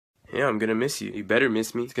Yeah, I'm gonna miss you. You better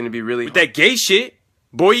miss me. It's gonna be really... With that gay shit?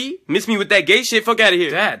 Boy, miss me with that gay shit? Fuck out of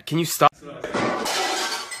here. Dad, can you stop? Lance!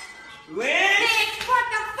 What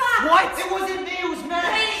the fuck? What? It wasn't me, it was Matt.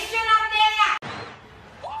 Clean the shit up there!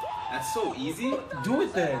 That's so easy. Do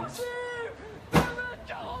it then.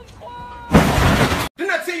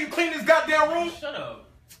 Didn't I tell you clean this goddamn room? Shut up.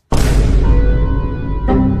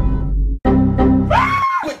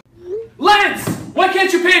 Lance! Why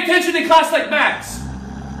can't you pay attention in class like Max?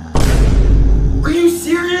 Are you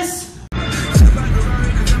serious?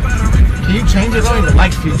 Can you change it though in the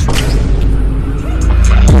light feature?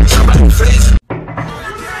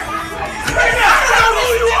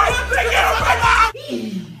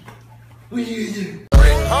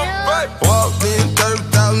 Walked in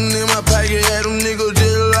 30,000 in my pocket, had them niggas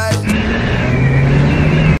just like.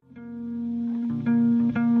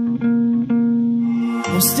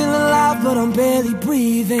 I'm still alive, but I'm barely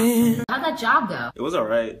breathing. How'd that job go? It was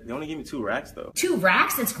alright. They only gave me 2 racks though. 2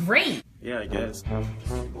 racks? That's great. Yeah, I guess. I'm the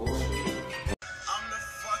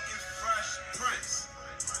fucking Fresh Prince.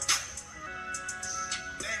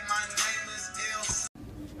 My name is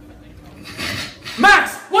Ill.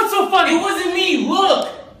 Max! What's so funny? It wasn't me, look!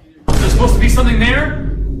 There's supposed to be something there?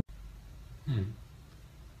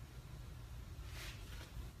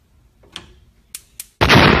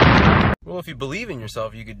 Well, if you believe in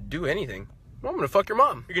yourself, you could do anything. Well, I'm gonna fuck your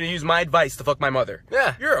mom. You're gonna use my advice to fuck my mother.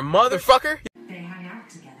 Yeah, you're a motherfucker. They hang out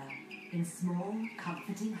together in small,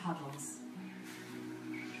 comforting huddles.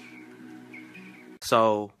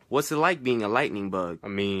 So, what's it like being a lightning bug? I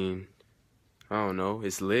mean, I don't know.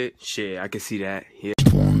 It's lit. Shit, I can see that. Yeah.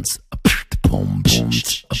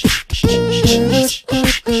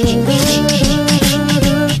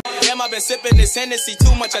 Damn, I've been sipping this Hennessy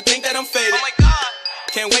too much. I think that I'm faded. Oh my God.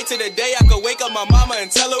 Can't wait till the day I could wake up my mama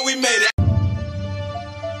and tell her we made it.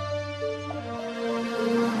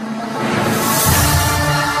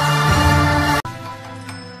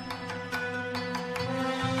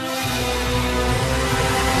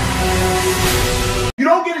 You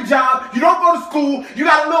don't get a job, you don't go to school, you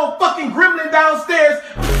got a little fucking gremlin downstairs.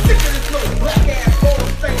 I'm sick of this little black ass photo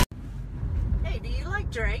face. Hey, do you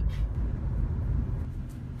like Drake?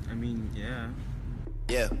 I mean, yeah.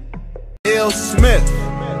 Yeah. Ill Smith.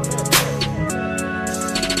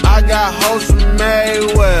 I got hoes from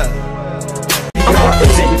Mayweather. I'm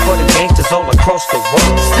representing for the gangsters all across the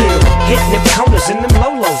world. Still hitting them counters in them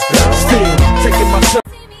lolos, girl. Still taking my turn.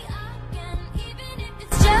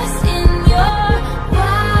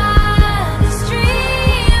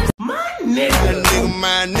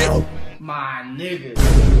 My nigga.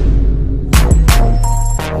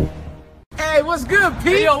 Hey, what's good, Pete?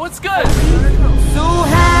 Hey, yo, what's good? So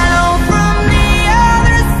hello from the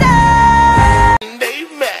other side. They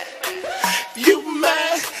mad. You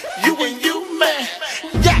mad. You and you mad.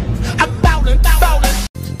 Yeah, I'm bowling.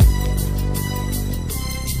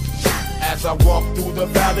 As I walk through the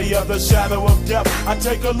valley of the shadow of death, I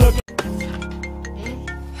take a look.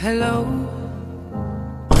 Hello.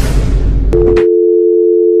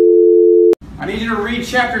 I need you to read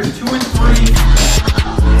chapters 2 and 3.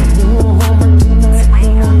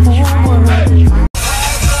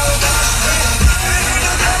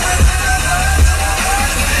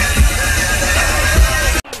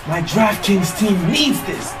 My DraftKings team needs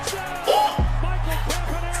this.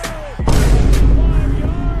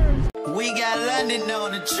 We got London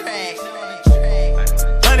on the track.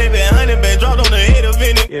 Honey been dropped on the head of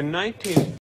any. In 19...